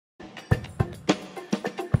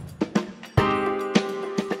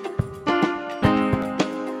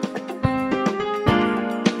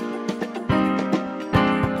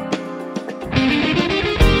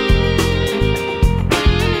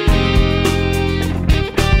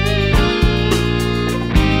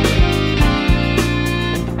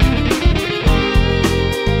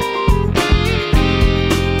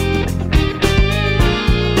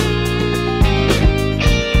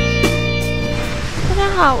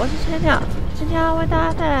我是千鸟，今天要为大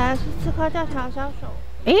家带来的是《刺客教条》小手。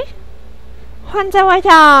诶，换这位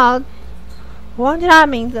叫……我忘记他的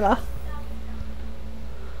名字了。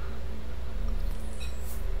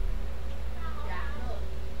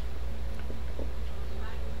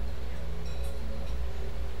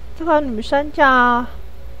这个女生叫……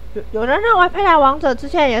有人认为佩戴王者之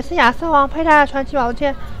剑也是亚瑟王佩戴的传奇宝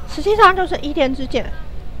剑，实际上就是伊甸之剑。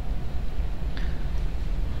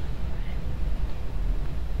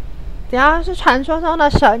 只要是传说中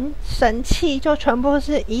的神器，就全部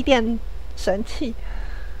是疑点神器。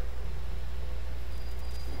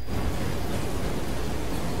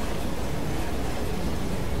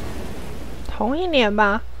同一年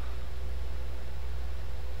吧。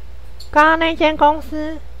刚刚那间公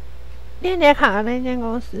司，链接卡的那间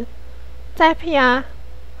公司，在屁啊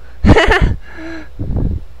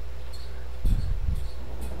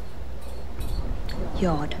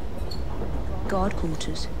！Yard, guard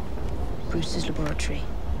quarters. Brewster's laboratory.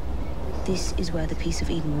 This is where the piece of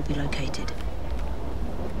Eden will be located.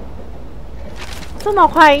 这么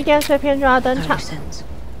快，一件碎片就要登场。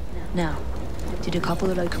Now, to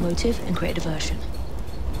decouple the locomotive and create a diversion.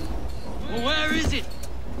 Well, where is it?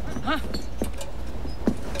 Huh?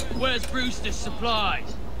 Where's Brewster's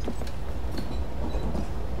supplies?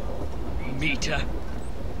 Meter.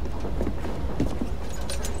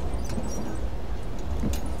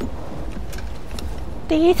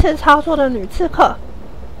 第一次操作的女刺客，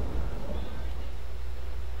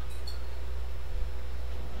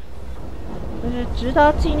这是值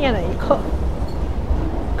得纪念的一刻。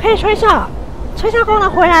可以吹哨，吹哨功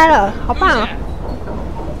能回来了，好棒啊！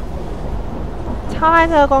超爱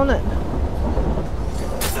这个功能。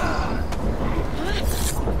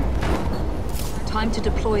Time to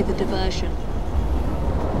deploy the diversion.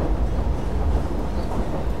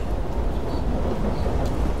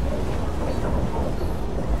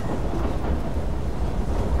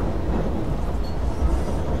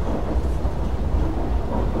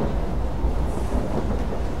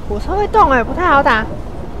 火车会动不太好打。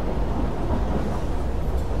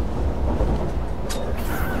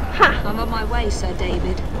哈 I'm on my way, Sir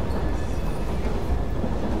David.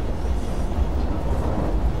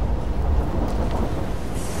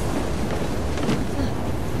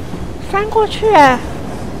 翻过去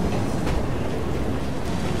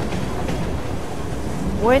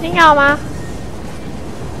我一定要吗？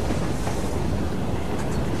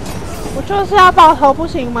我就是要爆头，不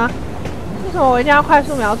行吗？ 为什么我一定要快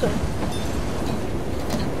速瞄准？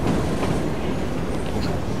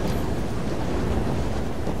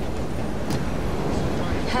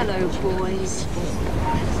 Hello, boys.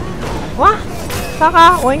 哇，糟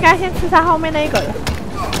糕！我应该先刺杀后面那一个人。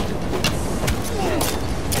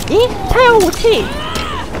咦，他有武器！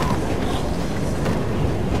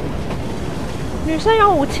女生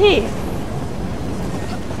有武器。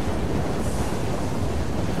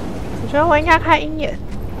我觉得我应该开鹰眼。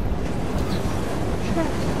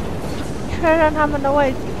 确认他们的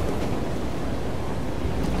位置，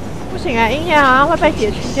不行鹰眼好像会被解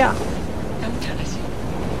除掉。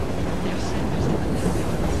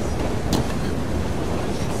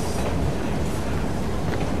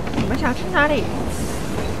你们想去哪里？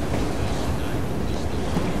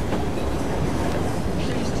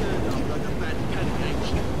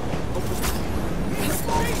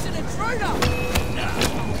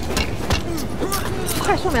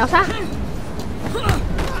快速秒杀！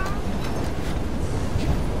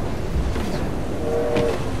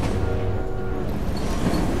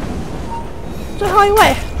 最后一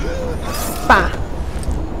位，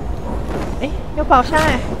有宝箱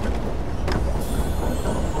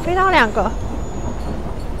飞到2个，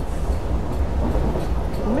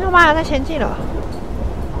我没有办法再前进了。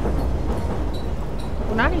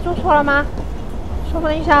我哪里做错了吗？说不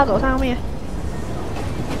定是要走上面。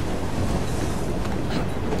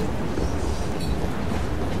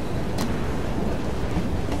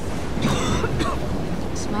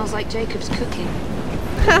 Smells like Jacob's cooking.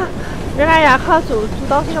 原来雅克煮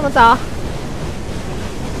东西那么糟。不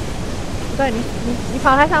对，你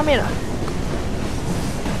跑太上面了。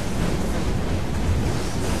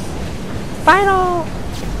拜喽！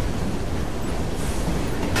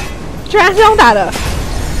居然是用打的，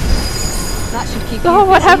这会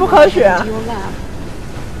不会太不科学啊？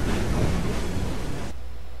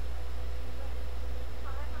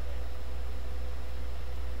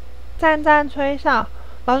战战吹哨，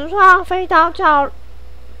老实说，让飞刀叫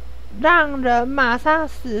让人马上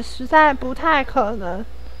死，实在不太可能，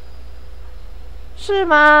是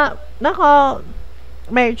吗？那个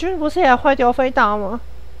美军不是也会丢飞刀吗？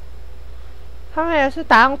他们也是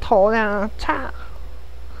打用头那样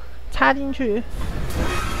插进去。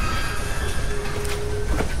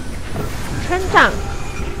圈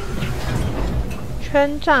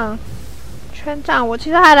长，我其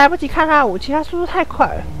实还来不及看他的武器，他速度太快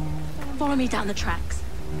了。Follow me down the tracks.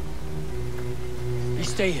 You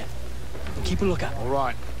stay here. Keep a lookout. All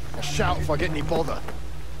right. I'll shout if I get any bother.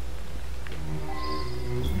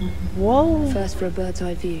 Whoa. First for a bird's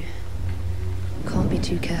eye view. Can't be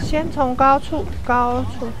too careful. 先从高处，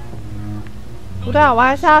不对啊，我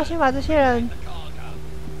还是要先把这些人。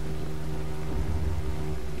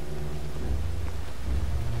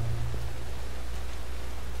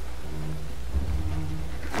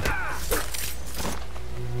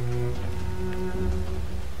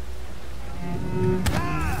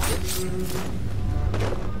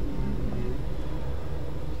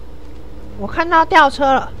我看到吊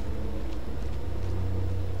车了。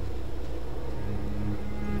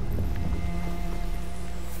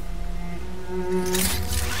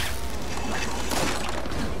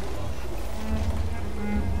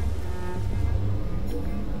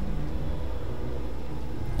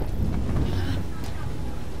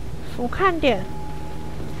俯瞰点。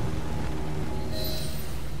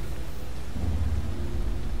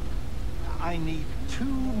I need 2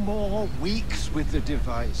 more weeks with the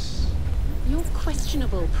device. Your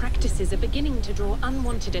questionable practices are beginning to draw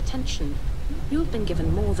unwanted attention. You have been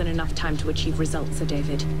given more than enough time to achieve results, Sir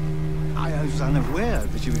David. I was unaware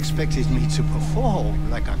that you expected me to perform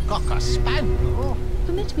like a cocker spaniel.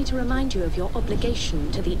 Permit me to remind you of your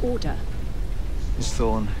obligation to the Order. Miss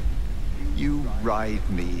Thorne, you ride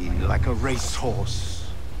me like a racehorse.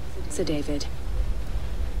 Sir David,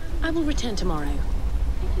 I will return tomorrow.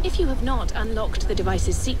 If you have not unlocked the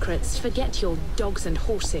device's secrets, forget your dogs and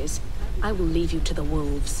horses. I will leave you to the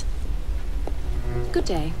wolves. Good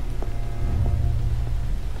day.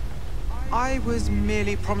 I was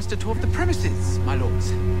merely promised a tour of the premises, my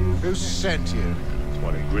lords. Who sent you? It's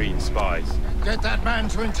one of Green's spies. Get that man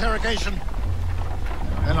to interrogation.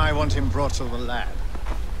 Then I want him brought to the lab.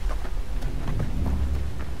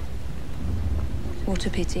 What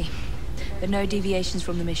a pity. But no deviations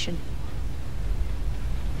from the mission.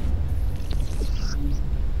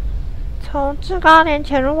 从制高点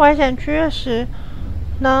潜入危险区域时，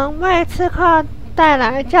能为刺客带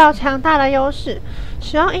来较强大的优势。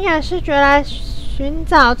使用鹰眼视觉来寻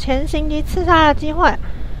找前行及刺杀的机会。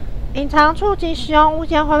隐藏处及使用物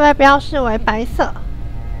件会被标示为白色。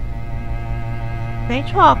没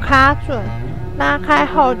错，卡准。拉开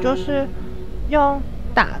后就是用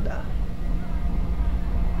打的。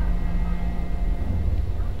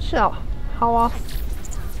是哦，好哦。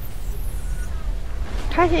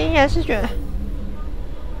开启鹰眼视觉，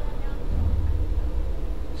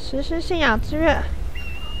实施信仰之跃，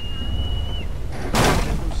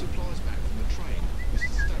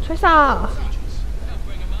吹哨，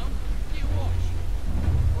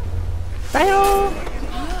来哟！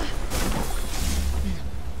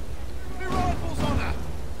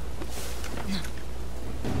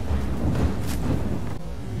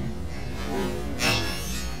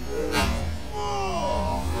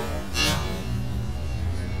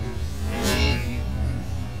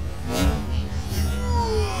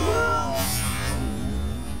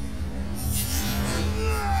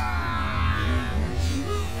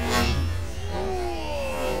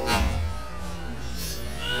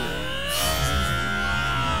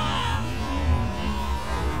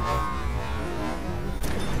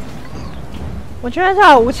我觉得这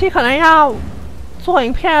个武器可能要做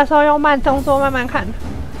影片的时候用慢动作慢慢看。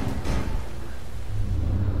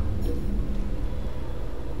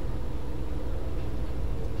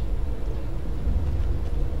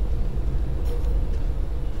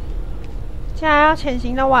既然要潜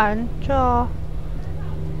行的玩，就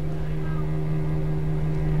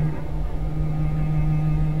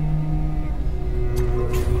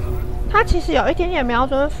它其实有一点点瞄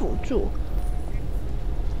准辅助。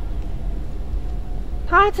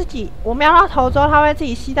它会自己，我瞄到头之后，它会自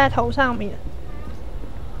己吸在头上面。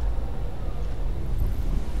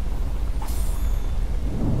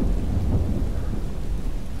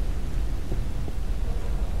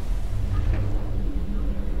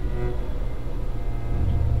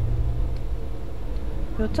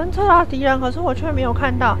有侦测到敌人，可是我却没有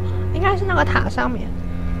看到，应该是那个塔上面。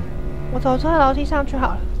我走这个楼梯上去好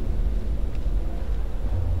了。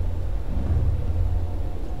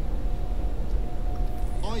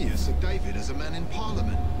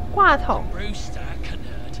挂头，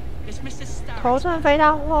投掷飞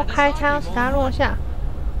刀或开枪使它落下。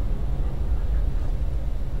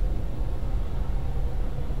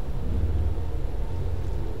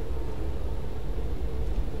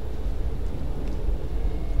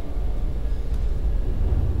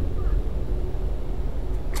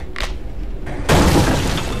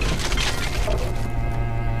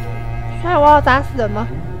哎，我有砸死人吗？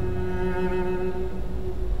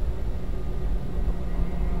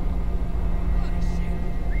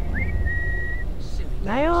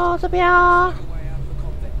来哟，这边哦。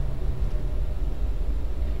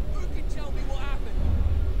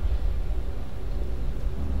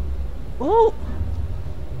哦。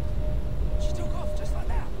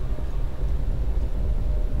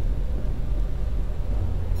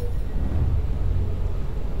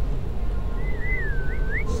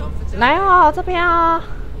来哦，这边哦。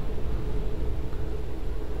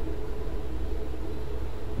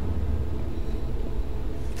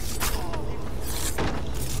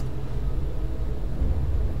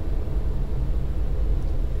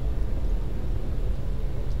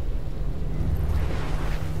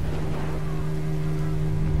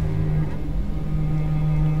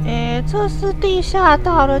这是地下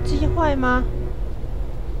道的机会吗？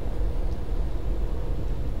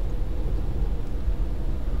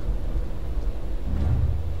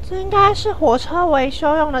这应该是火车维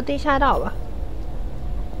修用的地下道吧？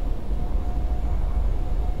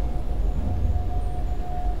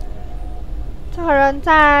这个人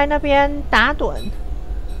在那边打盹，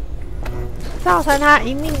造成他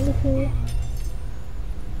一命呜呼。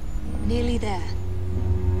Nearly there.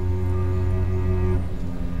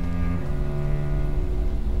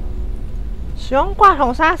 使用挂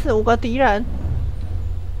桶杀死5个敌人。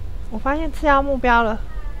我发现次要目标了，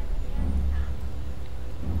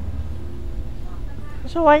可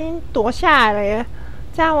是我已经躲下来了耶，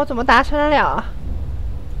这样我怎么达成得了啊？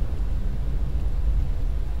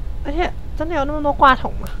而且真的有那么多挂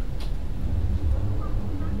桶吗？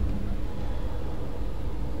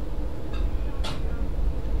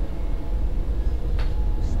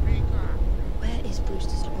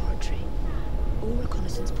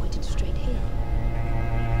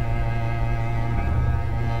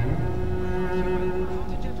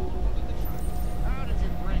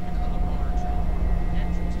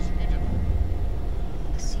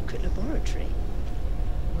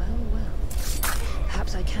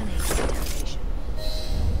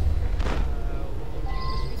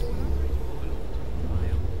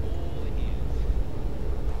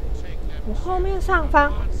 我后面上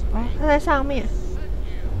方，哦，它在上面。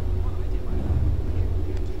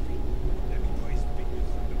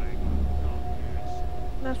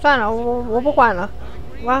那算了，我不管了，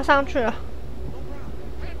我要上去了。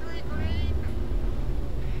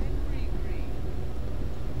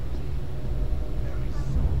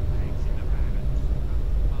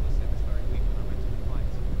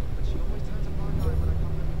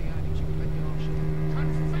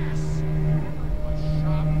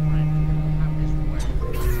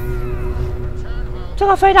这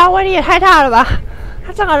个飞刀威力也太大了吧！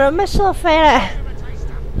他整个人被射飞了。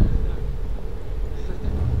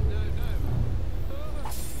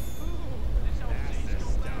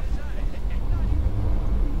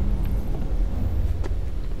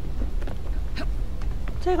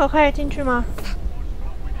这个可以进去吗？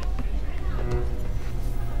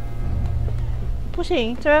不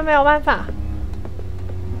行，这边没有办法。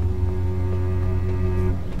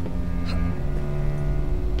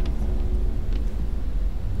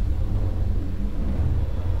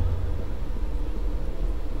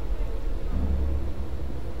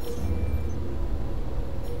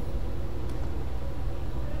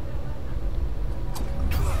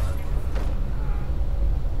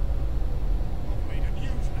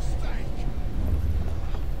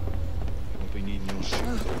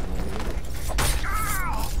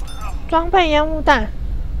 装备烟雾弹，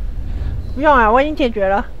不用啊，我已经解决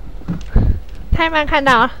了。太慢看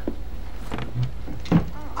到了。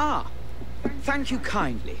Ah, thank you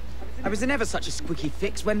kindly. I was in ever such a squeaky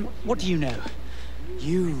fix when, what do you know?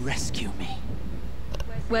 You rescue me.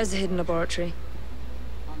 Where's the hidden laboratory?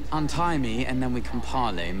 Untie me and then we can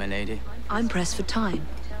parley, my lady. I'm pressed for time.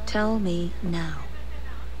 Tell me now.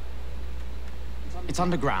 It's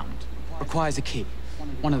underground. Requires a key.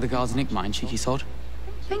 One of the guards nicked mine, cheeky sod.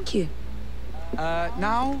 Thank you.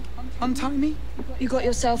 Now, untie me? You got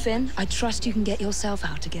yourself in. I trust you can get yourself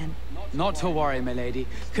out again. Not to worry, my lady.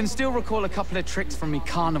 Can still recall a couple of tricks from me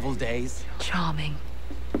carnival days. Charming.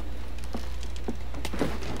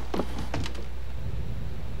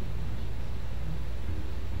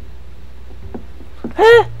 哎，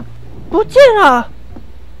不见了！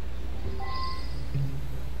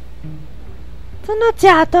真的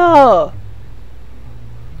假的？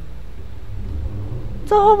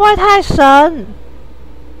 这会不会太神？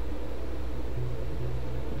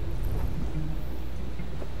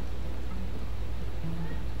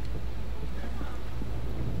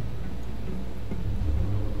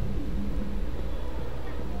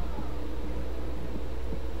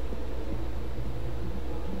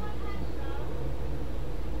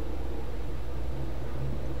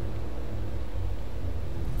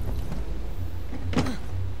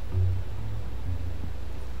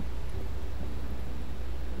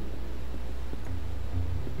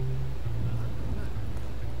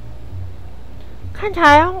看起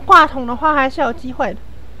来用挂桶的话还是有机会的。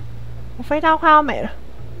我飞刀快要没了，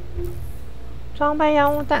装备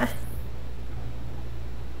烟雾弹，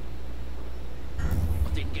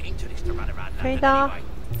飞刀。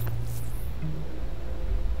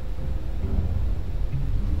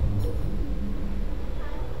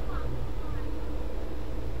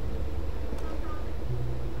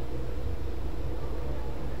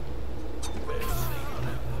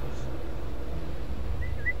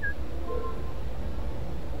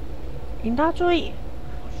引导注意，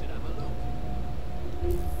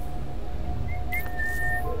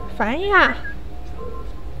反应啊！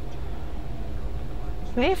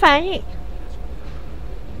没反应。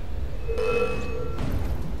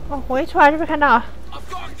哦，我一出来就被看到了。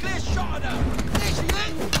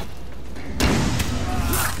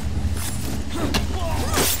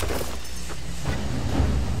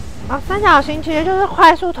啊，三角形其实就是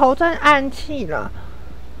快速投掷暗器了。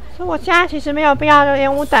所以我现在其实没有必要就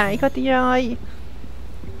烟雾弹一个敌人而已。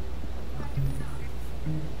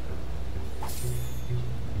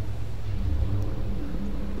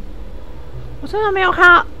我真的没有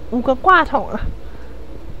看到5个挂桶了。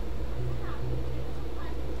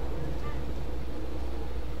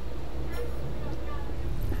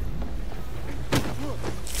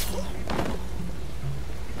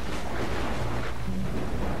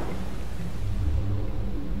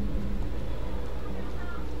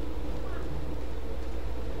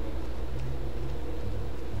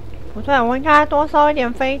不对，我应该多收一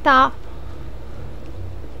点飞刀。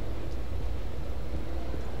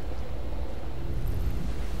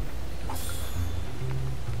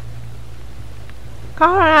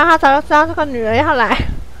高人啊，他早就知道这个女人要来，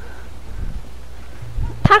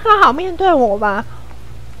他刚好面对我吧？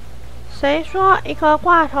谁说一个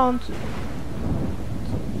挂桶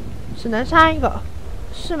只能上一个？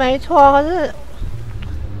是没错，可是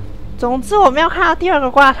总之我没有看到第2个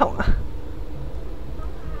挂桶啊。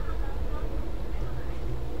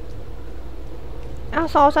要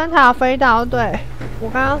搜生才有飞刀，对，我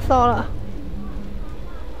刚刚搜了。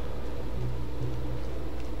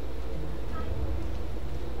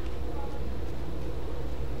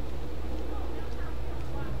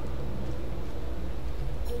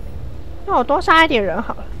那我多杀一点人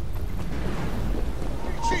好了。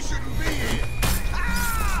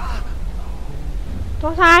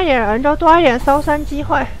多杀一点人，就多一点搜身机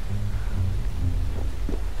会。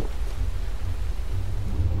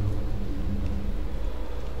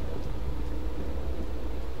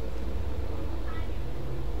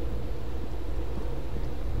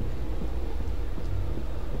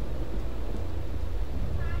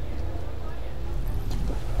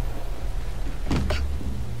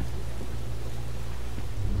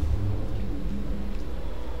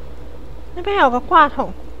那边有个挂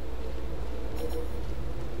桶，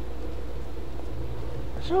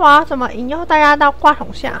可是我要怎么引诱大家到挂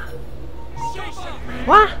桶下？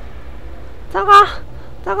哇！糟糕！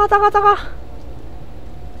糟糕！糟糕！糟糕！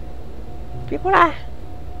别过来！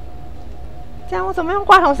这样我怎么用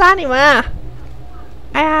挂桶杀你们啊？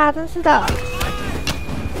哎呀，真是的！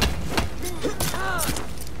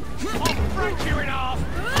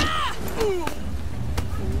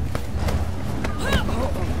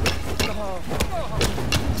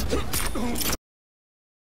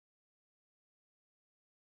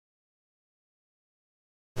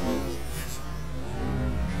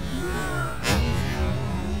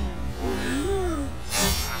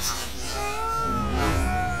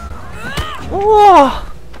哇，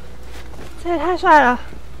这也太帅了！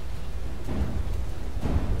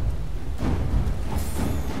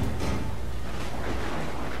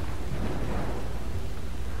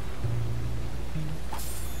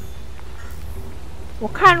我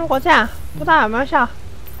看如果这样，不知道有没有效。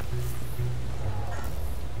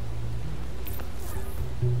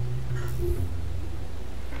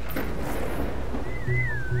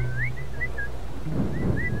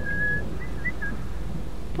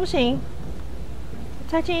不行。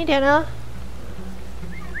再近一点呢？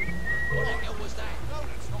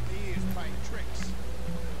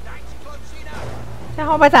这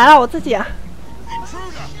样会不会砸到我自己啊？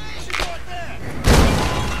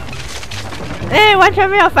哎，完全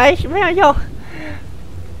没有反应，没有用。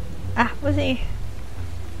啊，不行。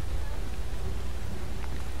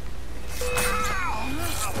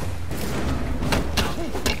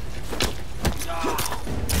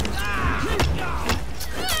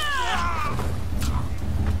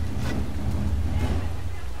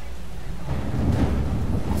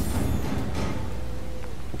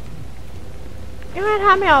因为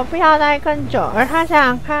他没有必要待更久，而他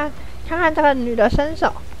想看看这个女的身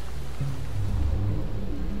手。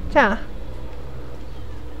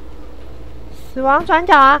死亡转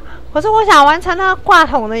角啊！可是我想完成那个挂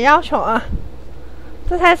桶的要求啊，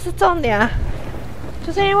这才是重点啊！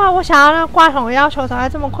就是因为我想要那个挂桶的要求才会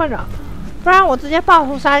这么困扰，不然我直接爆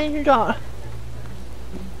图杀进去就好了。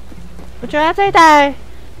我觉得这一代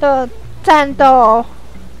的战斗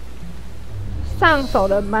上手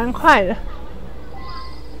的蛮快的。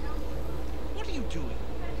 What are you doing?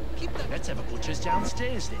 Keep that. Let's have a butcher's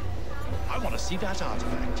downstairs then. I want to see that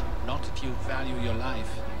artifact. Not if you value your life.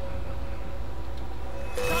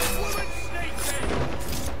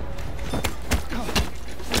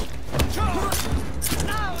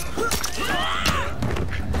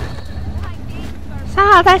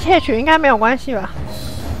 杀了再窃取应该没有关系吧？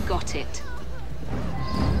 Got it.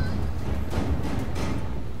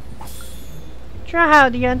 居然还有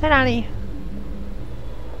敌人在哪里？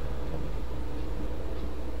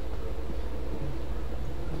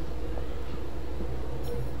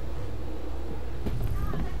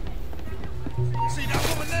 See that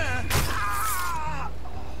woman there?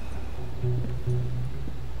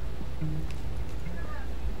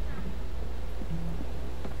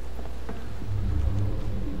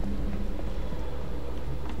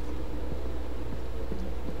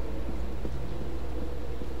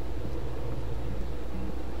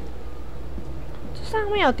 这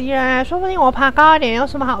上面有敌人哎，说不定我爬高一点有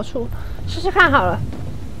什么好处？试试看好了。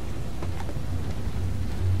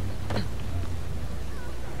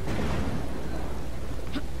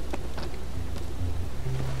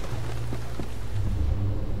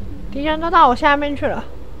 敌人都到我下面去了。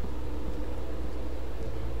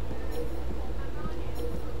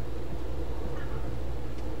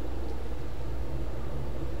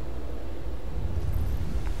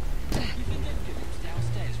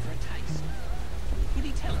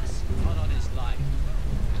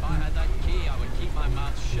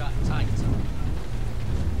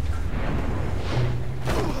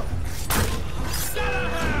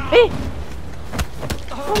诶，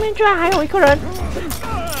后面居然还有一个人。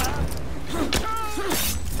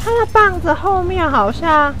 他的棒子后面好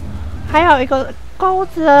像还有一个钩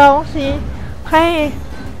子的东西，可以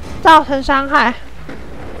造成伤害。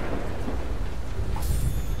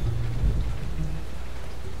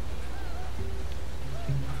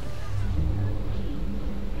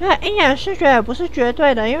那鹰眼视觉也不是绝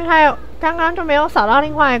对的，因为他有刚刚就没有扫到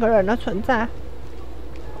另外一个人的存在。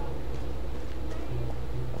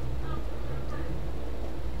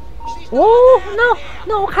哦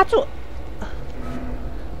 ，no， 我卡住。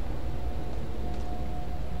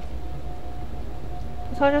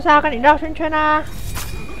 所以就是要跟你绕圈圈啦。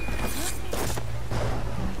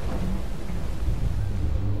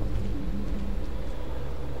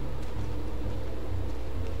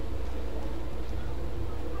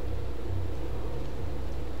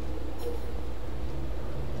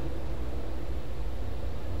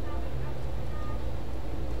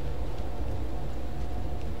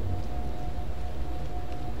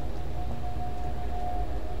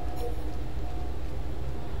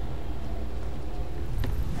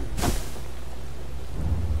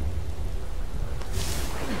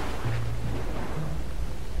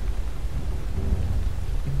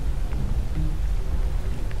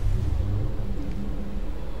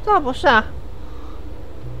这不是啊！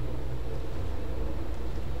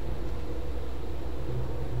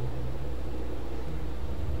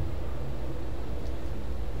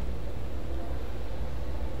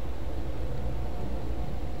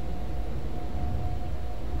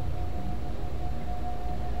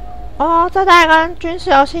哦，这代跟军事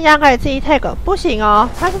游戏一样可以自己 tag， 不行哦，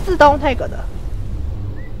它是自动 tag 的。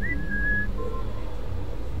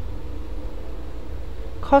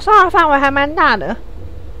口哨的范围还蛮大的。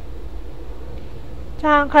 这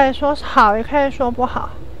样可以说是好，也可以说不好。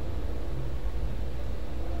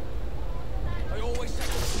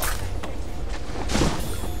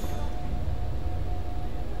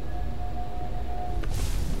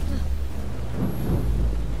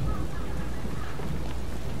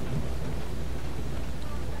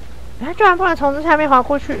哎，居然不能从这下面滑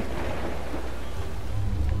过去！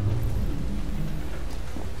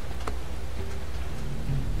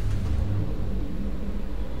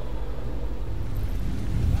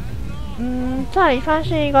这里算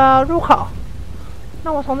是一个入口，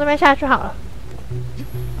那我从这边下去好了。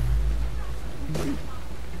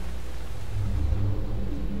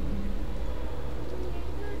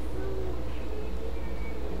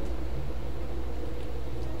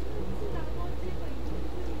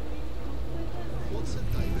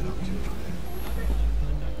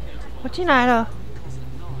我进来了。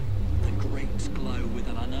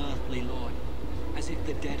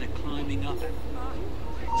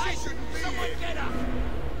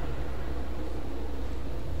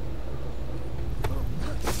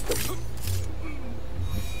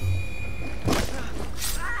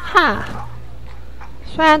哈！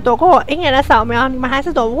虽然躲过我鹰眼的扫描，你们还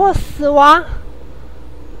是躲不过死亡。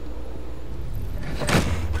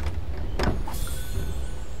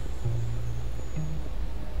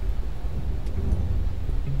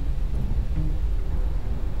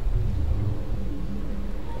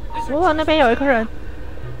如果那边有一个人。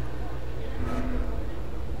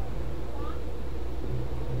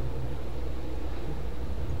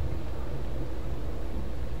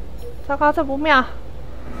 糟糕，这不妙，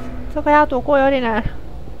这个要躲过有点难。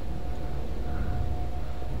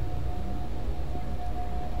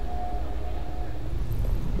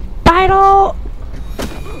拜喽！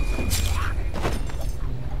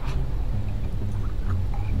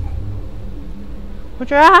我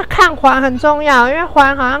觉得看环很重要，因为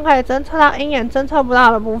环好像可以侦测到鹰眼侦测不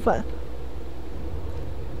到的部分。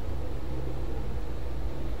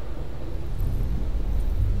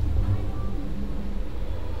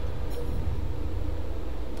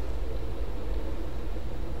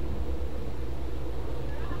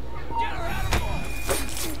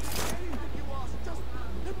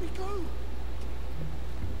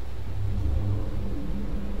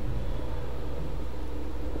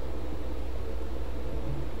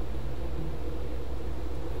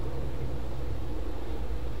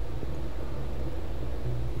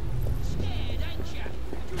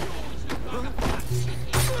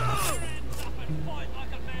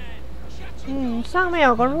 上面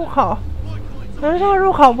有个入口，可是这个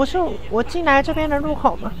入口不是我进来这边的入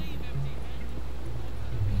口吗？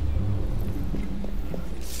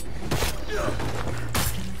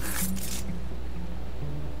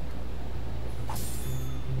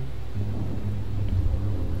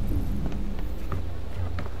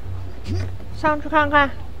上去看看。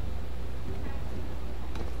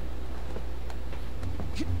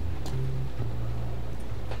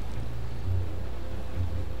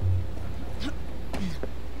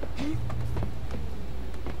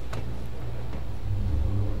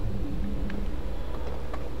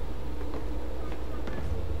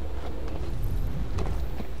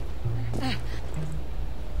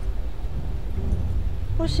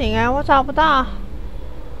 不行哎，我找不到。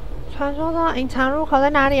传说中的隐藏入口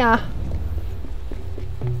在哪里啊？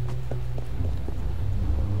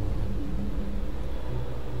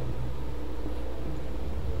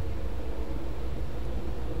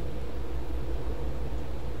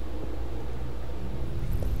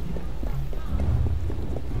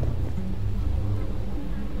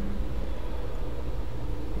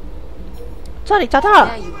这里找到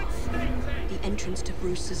了。 There you are. The entrance to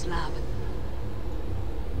Bruce's lab.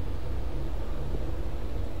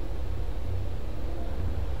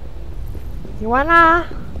 你完啦！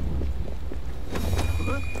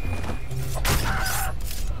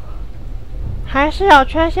还是有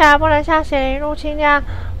缺陷，不能像邪灵入侵那样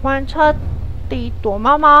玩车底躲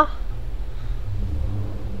猫猫。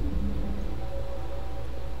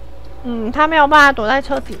他没有办法躲在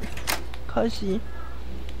车底，可惜。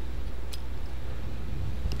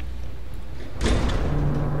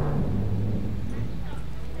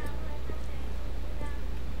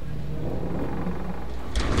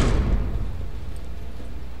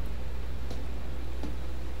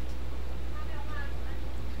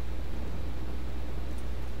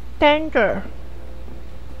 Danger。